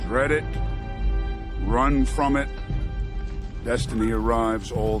Dread it, run from it, destiny arrives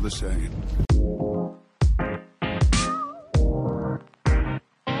all the same.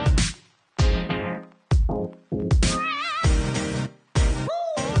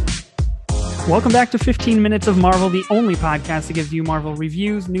 Welcome back to 15 Minutes of Marvel, the only podcast that gives you Marvel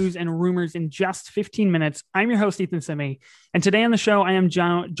reviews, news, and rumors in just 15 minutes. I'm your host, Ethan Simi, and today on the show, I am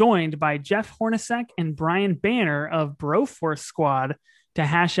joined by Jeff Hornacek and Brian Banner of Broforce Squad to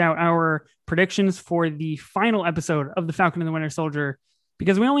hash out our predictions for the final episode of The Falcon and the Winter Soldier,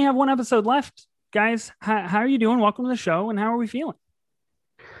 because we only have one episode left. Guys, how are you doing? Welcome to the show, and how are we feeling?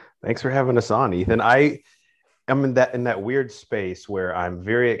 Thanks for having us on, Ethan. I'm in that weird space where I'm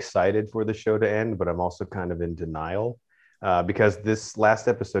very excited for the show to end, but I'm also kind of in denial because this last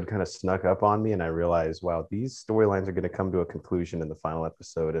episode kind of snuck up on me, and I realized, wow, these storylines are going to come to a conclusion in the final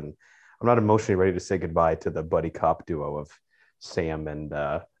episode, and I'm not emotionally ready to say goodbye to the buddy cop duo of Sam and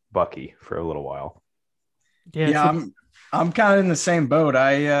Bucky for a little while. I'm kind of in the same boat.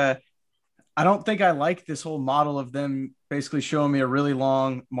 I don't think I like this whole model of them basically showing me a really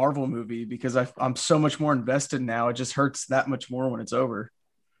long Marvel movie because I'm so much more invested now. It just hurts that much more when it's over.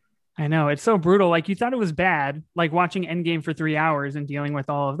 I know, it's so brutal. Like, you thought it was bad, like watching Endgame for 3 hours and dealing with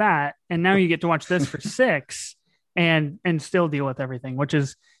all of that. And now you get to watch this for 6 and still deal with everything, which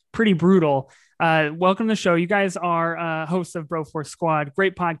is pretty brutal. Welcome to the show. You guys are hosts of Broforce Squad.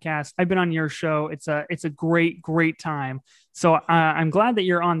 Great podcast. I've been on your show. It's a great time. So I'm glad that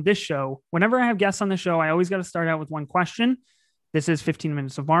you're on this show. Whenever I have guests on the show, I always got to start out with one question. This is 15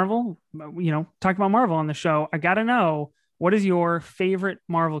 Minutes of Marvel. Talk about Marvel on the show. I got to know, what is your favorite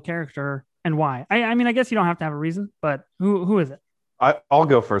Marvel character and why? I mean, I guess you don't have to have a reason, but who is it? I'll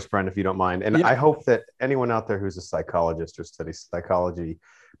go first, Brian, if you don't mind. And yeah. I hope that anyone out there who's a psychologist or studies psychology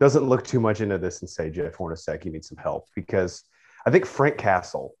doesn't look too much into this and say, Jeff Hornacek, you need some help, because I think Frank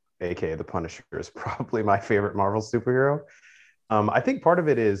Castle, aka the Punisher, is probably my favorite Marvel superhero. I think part of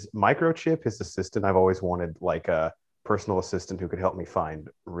it is Microchip, his assistant. I've always wanted like a personal assistant who could help me find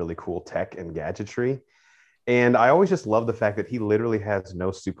really cool tech and gadgetry. And I always just love the fact that he literally has no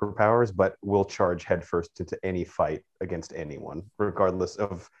superpowers, but will charge headfirst into any fight against anyone, regardless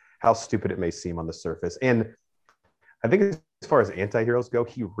of how stupid it may seem on the surface. And I think as far as anti-heroes go,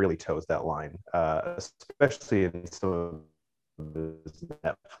 he really toes that line, especially in some of his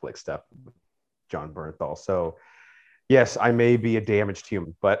Netflix stuff with John Bernthal. So yes, I may be a damaged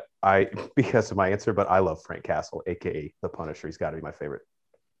human, but because of my answer, but I love Frank Castle, aka the Punisher. He's got to be my favorite.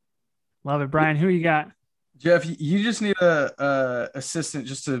 Love it. Brian, who you got? Jeff, you just need a assistant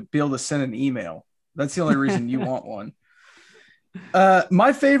just to be able to send an email. That's the only reason you want one.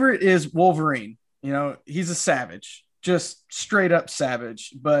 My favorite is Wolverine. He's a savage, just straight up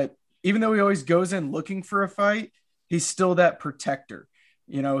savage. But even though he always goes in looking for a fight, he's still that protector.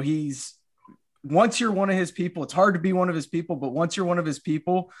 Once you're one of his people, it's hard to be one of his people, but once you're one of his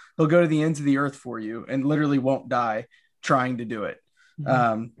people, he'll go to the ends of the earth for you and literally won't die trying to do it.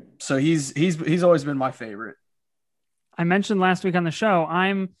 So he's always been my favorite. I mentioned last week on the show,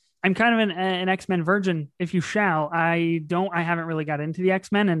 I'm kind of an X-Men virgin, if you shall. I haven't really got into the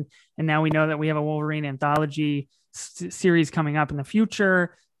X-Men, and now we know that we have a Wolverine anthology series coming up in the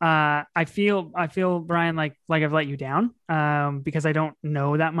future. I feel Brian, like I've let you down because I don't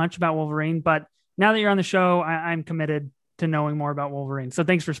know that much about Wolverine, but now that you're on the show, I'm committed to knowing more about Wolverine. So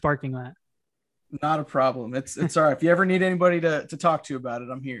thanks for sparking that. Not a problem. It's all right. If you ever need anybody to talk to about it,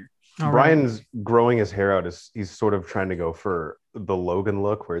 I'm here. Brian's growing his hair out. He's sort of trying to go for the Logan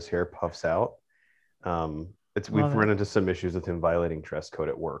look where his hair puffs out. We've run into some issues with him violating dress code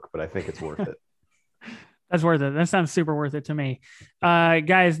at work, but I think it's worth it. That's worth it. That sounds super worth it to me.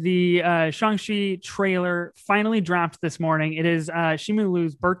 Guys, the Shang-Chi trailer finally dropped this morning. It is Simu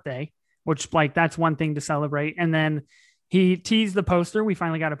Liu's birthday, which that's one thing to celebrate. And then he teased the poster. We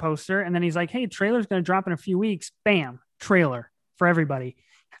finally got a poster. And then he's like, hey, trailer's going to drop in a few weeks. Bam, trailer for everybody.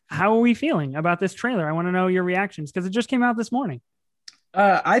 How are we feeling about this trailer? I want to know your reactions because it just came out this morning.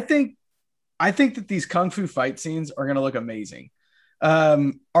 I think that these Kung Fu fight scenes are going to look amazing.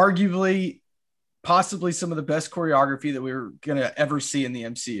 Arguably, possibly some of the best choreography that we were going to ever see in the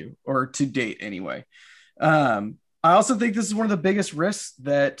MCU, or to date anyway. I also think this is one of the biggest risks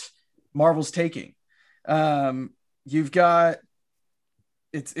that Marvel's taking. You've got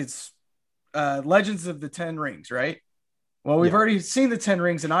it's Legends of the Ten Rings, right? Well, we've already seen the 10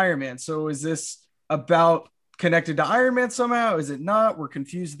 rings in Iron Man. So is this about connected to Iron Man somehow? Is it not? We're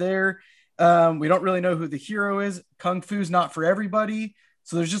confused there. We don't really know who the hero is. Kung Fu's not for everybody.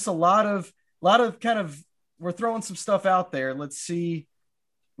 So there's just a lot of kind of, we're throwing some stuff out there. Let's see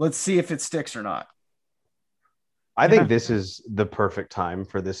if it sticks or not. I think this is the perfect time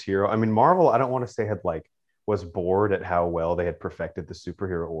for this hero. I mean, Marvel, I don't want to say was bored at how well they had perfected the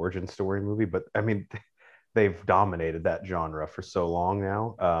superhero origin story movie, but I mean, they've dominated that genre for so long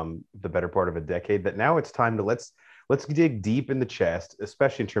now, the better part of a decade, that now it's time to let's dig deep in the chest,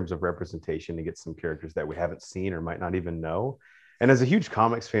 especially in terms of representation, to get some characters that we haven't seen or might not even know. And as a huge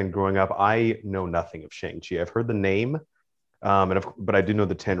comics fan growing up, I know nothing of Shang-Chi. I've heard the name, but I do know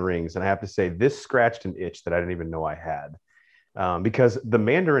the 10 Rings. And I have to say, this scratched an itch that I didn't even know I had. Because the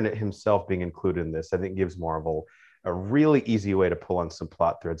Mandarin himself being included in this, I think gives Marvel a really easy way to pull on some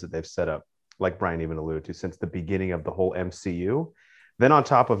plot threads that they've set up, like Brian even alluded to, since the beginning of the whole MCU. Then on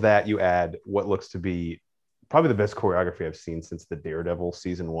top of that, you add what looks to be probably the best choreography I've seen since the Daredevil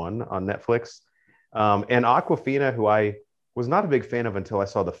season 1 on Netflix. And Awkwafina, who I was not a big fan of until I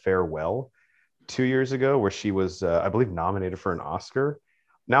saw The Farewell 2 years ago, where she was, I believe, nominated for an Oscar.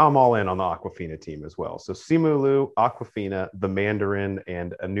 Now I'm all in on the Awkwafina team as well. So Simu Liu, Awkwafina, the Mandarin,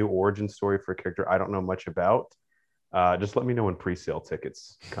 and a new origin story for a character I don't know much about. Just let me know when pre-sale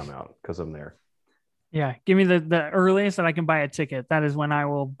tickets come out, because I'm there. Yeah, give me the earliest that I can buy a ticket. That is when I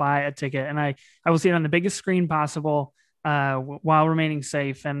will buy a ticket, and I will see it on the biggest screen possible, while remaining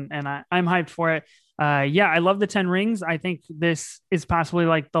safe. And I'm hyped for it. Yeah, I love the 10 Rings. I think this is possibly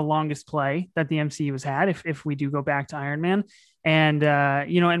like the longest play that the MCU has had, if we do go back to Iron Man. And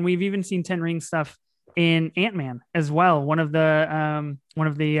and we've even seen 10 Rings stuff in Ant-Man as well. One of the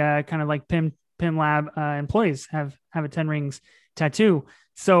kind of like Pym Lab employees have a 10 Rings tattoo.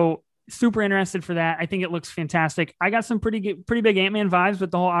 So super interested for that. I think it looks fantastic. I got some pretty big Ant-Man vibes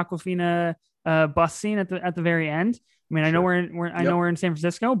with the whole Awkwafina bus scene at the very end. I mean, I know we're in San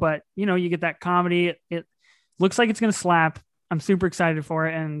Francisco, but you get that comedy. It looks like it's going to slap. I'm super excited for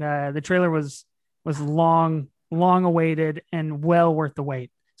it, and the trailer was long awaited and well worth the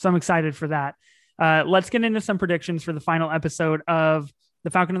wait. So I'm excited for that. Let's get into some predictions for the final episode of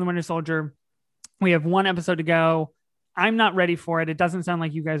The Falcon and the Winter Soldier. We have one episode to go. I'm not ready for it. It doesn't sound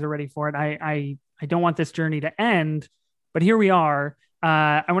like you guys are ready for it. I don't want this journey to end, but here we are.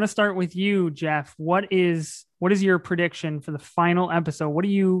 I want to start with you, Jeff. What is your prediction for the final episode? What do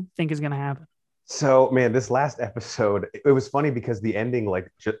you think is going to happen? So, man, this last episode, it was funny because the ending,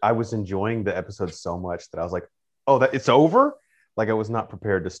 I was enjoying the episode so much that I was like, oh, that it's over? Like, I was not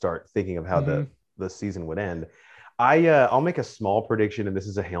prepared to start thinking of how the season would end. I'll make a small prediction, and this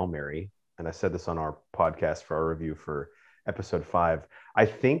is a Hail Mary. And I said this on our podcast for our review for episode 5. I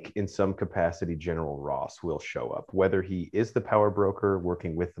think in some capacity, General Ross will show up, whether he is the power broker,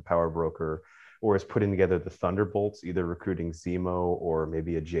 working with the power broker, or is putting together the Thunderbolts, either recruiting Zemo or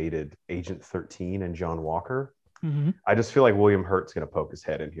maybe a jaded Agent 13 and John Walker. Mm-hmm. I just feel like William Hurt's going to poke his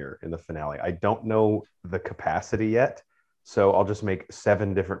head in here in the finale. I don't know the capacity yet, so I'll just make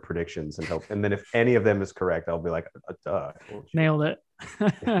 7 different predictions and hope. And then if any of them is correct, I'll be like, duh. Nailed it.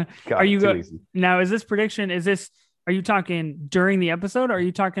 God, are you now? Is this prediction? Are you talking during the episode? Or are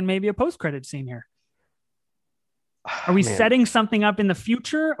you talking maybe a post-credit scene here? Are we setting something up in the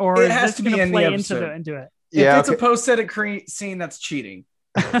future, or is this going to play into it? Yeah, if it's a post-credit scene, that's cheating.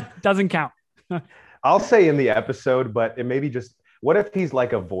 Doesn't count. I'll say in the episode, but it may be just, what if he's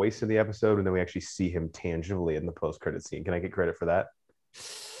like a voice in the episode and then we actually see him tangibly in the post-credit scene? Can I get credit for that?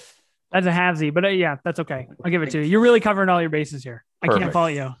 That's a halvesy, but yeah, that's okay. I'll give it to you. You're really covering all your bases here. Perfect. I can't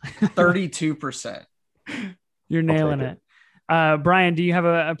fault you. 32%. You're nailing it. Brian, do you have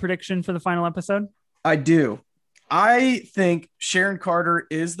a prediction for the final episode? I do. I think Sharon Carter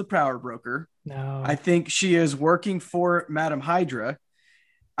is the power broker. No. I think she is working for Madam Hydra.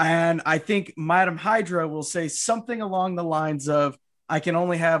 And I think Madam Hydra will say something along the lines of, I can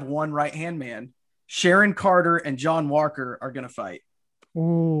only have one right-hand man. Sharon Carter and John Walker are going to fight.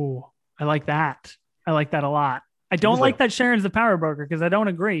 Ooh, I like that. I like that a lot. I don't like that Sharon's the power broker, because I don't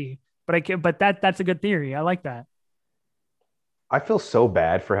agree. But that's a good theory. I like that. I feel so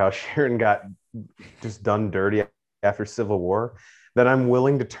bad for how Sharon got just done dirty after Civil War that I'm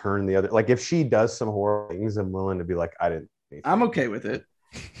willing to turn the other. Like, if she does some horrible things, I'm willing to be like, I didn't. I'm okay with it.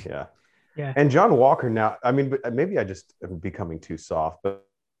 Yeah. Yeah. And John Walker now, I mean, maybe I just am becoming too soft, but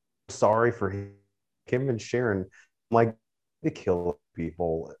sorry for him and Sharon, like, to kill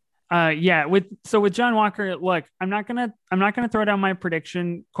people. Yeah. With John Walker, look, I'm not gonna throw down my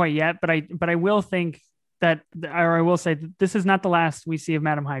prediction quite yet, but I will think that, or I will say that this is not the last we see of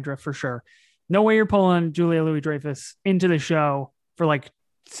Madam Hydra for sure. No way you're pulling Julia Louis-Dreyfus into the show for like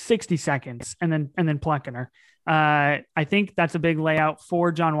 60 seconds and then plucking her. I think that's a big layout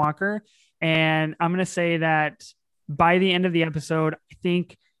for John Walker, and I'm gonna say that by the end of the episode, I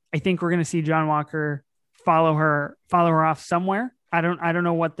think we're gonna see John Walker follow her off somewhere. I don't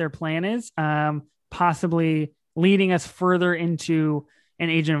know what their plan is. Possibly leading us further into an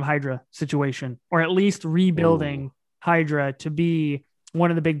Agent of Hydra situation, or at least rebuilding Hydra to be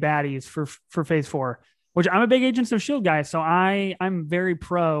one of the big baddies for Phase 4. Which I'm a big Agents of S.H.I.E.L.D. guy, so I'm very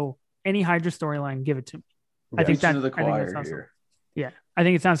pro any Hydra storyline. Give it to me. Yeah, I think that to the I think choir that's awesome. here. Yeah, I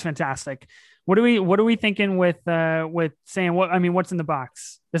think it sounds fantastic. What are we thinking with Sam? What's in the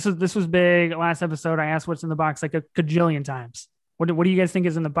box? This was big. Last episode, I asked what's in the box like a cajillion times. What do you guys think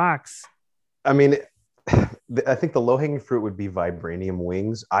is in the box? I mean, I think the low-hanging fruit would be vibranium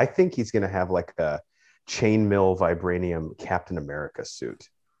wings. I think he's going to have like a chainmail vibranium Captain America suit.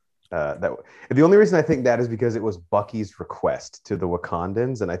 The only reason I think that is because it was Bucky's request to the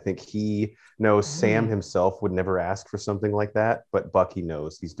Wakandans, and I think he knows Sam himself would never ask for something like that, but Bucky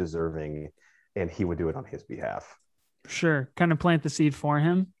knows he's deserving, and he would do it on his behalf. Sure, kind of plant the seed for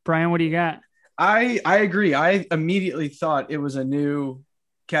him. Brian, what do you got? I agree. I immediately thought it was a new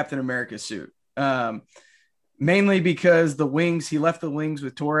Captain America suit, mainly because he left the wings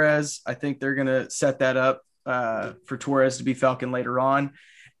with Torres. I think they're gonna set that up for Torres to be Falcon later on.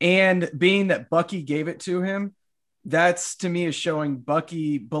 And being that Bucky gave it to him, that's to me is showing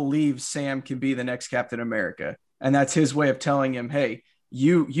Bucky believes Sam can be the next Captain America. And that's his way of telling him, hey,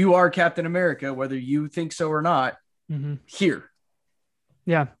 you are Captain America, whether you think so or not, here.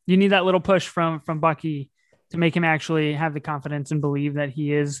 Yeah. You need that little push from Bucky to make him actually have the confidence and believe that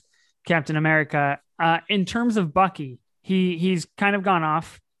he is Captain America. In terms of Bucky, he's kind of gone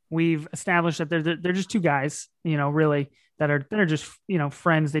off. We've established that they're just two guys, really, that are just,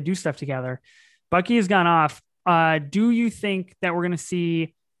 friends. They do stuff together. Bucky has gone off. Do you think that we're going to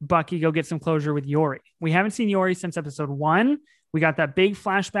see Bucky go get some closure with Yori? We haven't seen Yori since episode 1. We got that big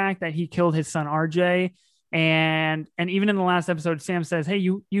flashback that he killed his son, RJ. And even in the last episode, Sam says, hey,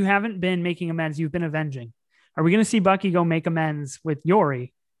 you haven't been making amends. You've been avenging. Are we going to see Bucky go make amends with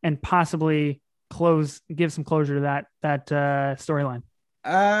Yori and possibly give some closure to that storyline?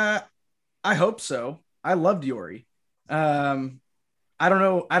 I hope so. I loved Yori. I don't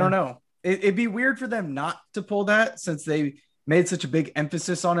know. It'd be weird for them not to pull that since they made such a big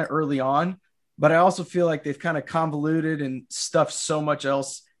emphasis on it early on. But I also feel like they've kind of convoluted and stuffed so much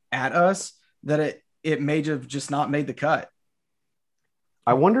else at us that it may have just not made the cut.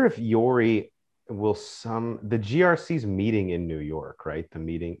 I wonder if Yori will the GRC's meeting in New York, right?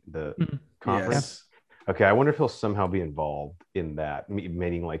 The conference. Yes. Okay, I wonder if he'll somehow be involved in that,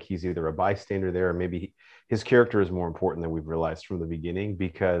 meaning like he's either a bystander there, or maybe his character is more important than we've realized from the beginning,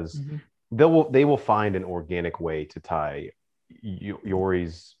 because they will find an organic way to tie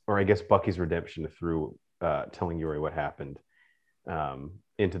Yori's, or I guess Bucky's redemption through telling Yori what happened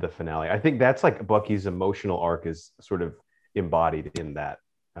into the finale. I think that's like Bucky's emotional arc is sort of embodied in that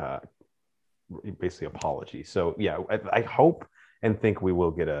basically apology. So yeah, I hope and think we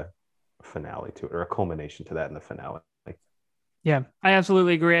will get a finale to it, or a culmination to that in the finale. Yeah, I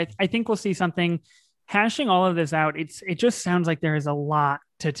absolutely agree. I think we'll see something hashing all of this out. It just sounds like there is a lot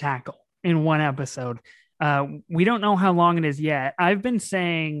to tackle in one episode. We don't know how long it is yet. I've been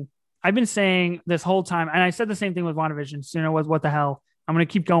saying this whole time, and I said the same thing with WandaVision, with what the hell, I'm going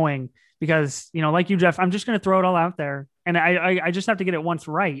to keep going because, like you, Jeff, I'm just going to throw it all out there. And I just have to get it once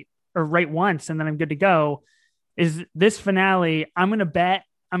right, or right once, and then I'm good to go. Is this finale, I'm going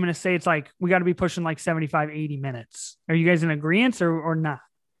to say it's like, we got to be pushing like 75, 80 minutes. Are you guys in agreement or not?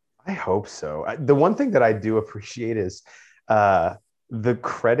 I hope so. The one thing that I do appreciate is the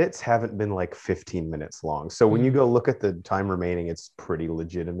credits haven't been like 15 minutes long. So when you go look at the time remaining, it's pretty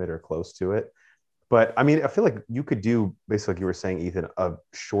legitimate or close to it. But I mean, I feel like you could do, basically like you were saying, Ethan, a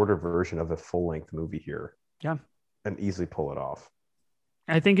shorter version of a full-length movie here. Yeah. And easily pull it off.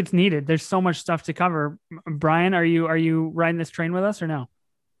 I think it's needed. There's so much stuff to cover. Brian, are you riding this train with us or no?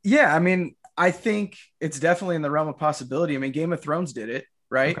 Yeah, I mean, I think it's definitely in the realm of possibility. I mean, Game of Thrones did it,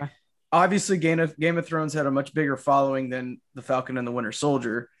 right? Okay. Obviously, Game of Thrones had a much bigger following than The Falcon and the Winter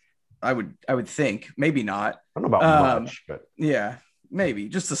Soldier. I would think, maybe not. I don't know about much, but yeah, maybe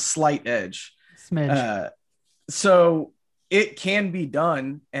just a slight edge. Smidge. So it can be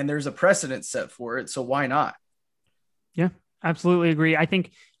done, and there's a precedent set for it. So why not? Yeah, absolutely agree. I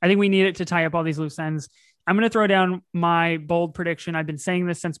think we need it to tie up all these loose ends. I'm going to throw down my bold prediction. I've been saying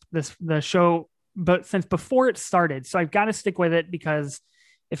this since the show, but since before it started. So I've got to stick with it, because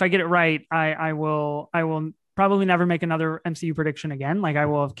if I get it right, I will probably never make another MCU prediction again. Like, I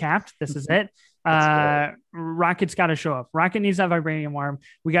will have capped. This is it. Rocket's got to show up. Rocket needs that vibranium arm.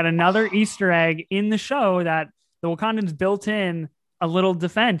 We got another Easter egg in the show that the Wakandans built in a little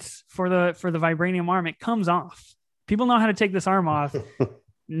defense for the vibranium arm. It comes off. People know how to take this arm off.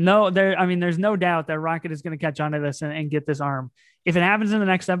 There's no doubt that Rocket is going to catch on to this and get this arm. If it happens in the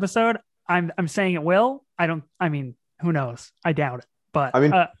next episode, I'm saying it will. I mean, who knows? I doubt it, but I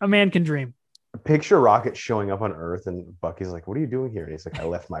mean, a man can dream. Picture Rocket showing up on Earth and Bucky's like, "What are you doing here?" And he's like, "I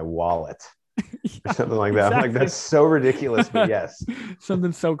left my wallet." Or something like that. Exactly. I'm like, that's so ridiculous, but yes.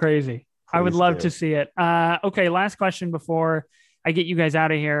 Something so crazy. I would love to see it. Okay, last question before I get you guys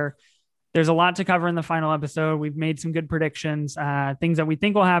out of here. There's a lot to cover in the final episode. We've made some good predictions, things that we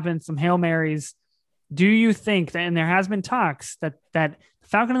think will happen, some Hail Marys. Do you think that, and there has been talks that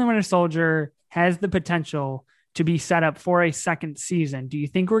Falcon and the Winter Soldier has the potential to be set up for a second season? Do you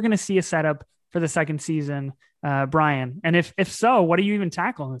think we're going to see a setup for the second season, Brian? And if so, what do you even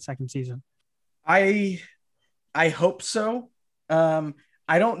tackle in the second season? I hope so.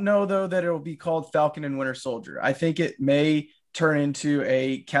 I don't know though that it will be called Falcon and Winter Soldier. I think it may turn into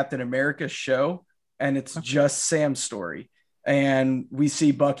a Captain America show, and it's just Sam's story, and we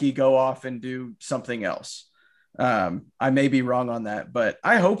see Bucky go off and do something else. I may be wrong on that, but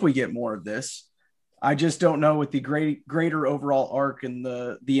I hope we get more of this. I just don't know with the greater overall arc and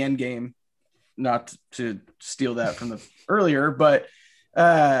the end game. Not to steal that from the earlier, but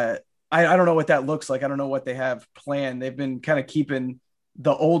I don't know what that looks like. I don't know what they have planned. They've been kind of keeping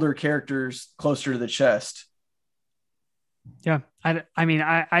the older characters closer to the chest. Yeah. I mean,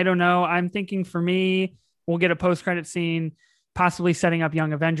 I don't know. I'm thinking for me, we'll get a post-credit scene, possibly setting up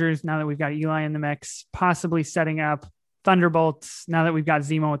Young Avengers now that we've got Eli in the mix, possibly setting up Thunderbolts now that we've got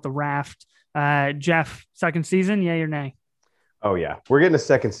Zemo with the raft. Jeff, second season, yay or nay? Oh, yeah. We're getting a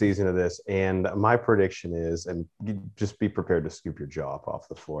second season of this. And my prediction is, and just be prepared to scoop your jaw up off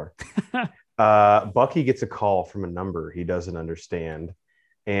the floor. Bucky gets a call from a number he doesn't understand.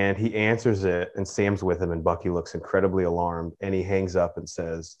 And he answers it, and Sam's with him. And Bucky looks incredibly alarmed. And he hangs up and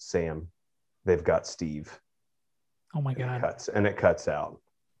says, "Sam, they've got Steve." Oh, my God. It cuts out.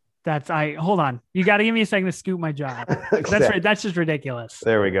 Hold on. You got to give me a second to scoop my jaw. Exactly. That's right. That's just ridiculous.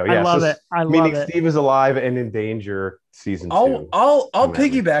 There we go. Yeah, I love it. Meaning Steve is alive and in danger. Season 2. I'll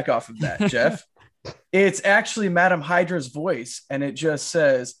piggyback off of that, Jeff. It's actually Madam Hydra's voice, and it just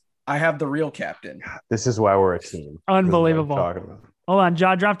says, "I have the real captain." This is why we're a team. Unbelievable. Hold on,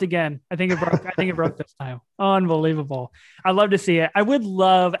 jaw dropped again. I think it broke this time. Unbelievable. I'd love to see it. I would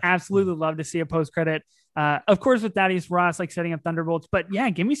absolutely love to see a post credit. Of course, with Thaddeus Ross, like setting up Thunderbolts, but yeah,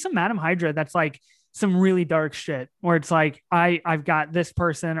 give me some Madam Hydra. That's like some really dark shit where it's like, I've got this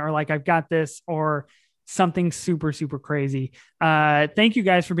person, or like, I've got this, or something super, super crazy. Thank you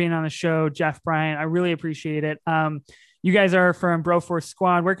guys for being on the show, Jeff, Brian. I really appreciate it. You guys are from Broforce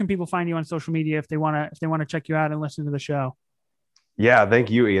Squad. Where can people find you on social media if they want to check you out and listen to the show? Yeah, thank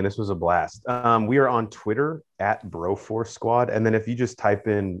you, Ian. This was a blast. We are on Twitter at Broforce Squad. And then if you just type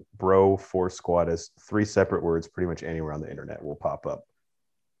in Broforce Squad as 3 separate words, pretty much anywhere on the internet will pop up.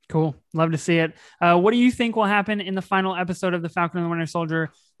 Cool. Love to see it. What do you think will happen in the final episode of The Falcon and the Winter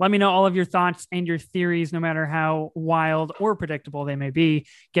Soldier? Let me know all of your thoughts and your theories, no matter how wild or predictable they may be.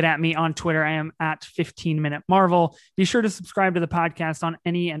 Get at me on Twitter. I am at 15-Minute Marvel. Be sure to subscribe to the podcast on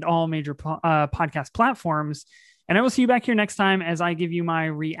any and all major podcast platforms. And I will see you back here next time as I give you my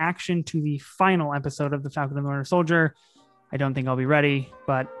reaction to the final episode of The Falcon and the Winter Soldier. I don't think I'll be ready,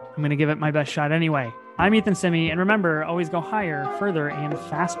 but I'm going to give it my best shot anyway. I'm Ethan Simi, and remember, always go higher, further, and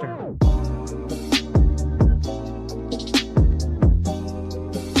faster.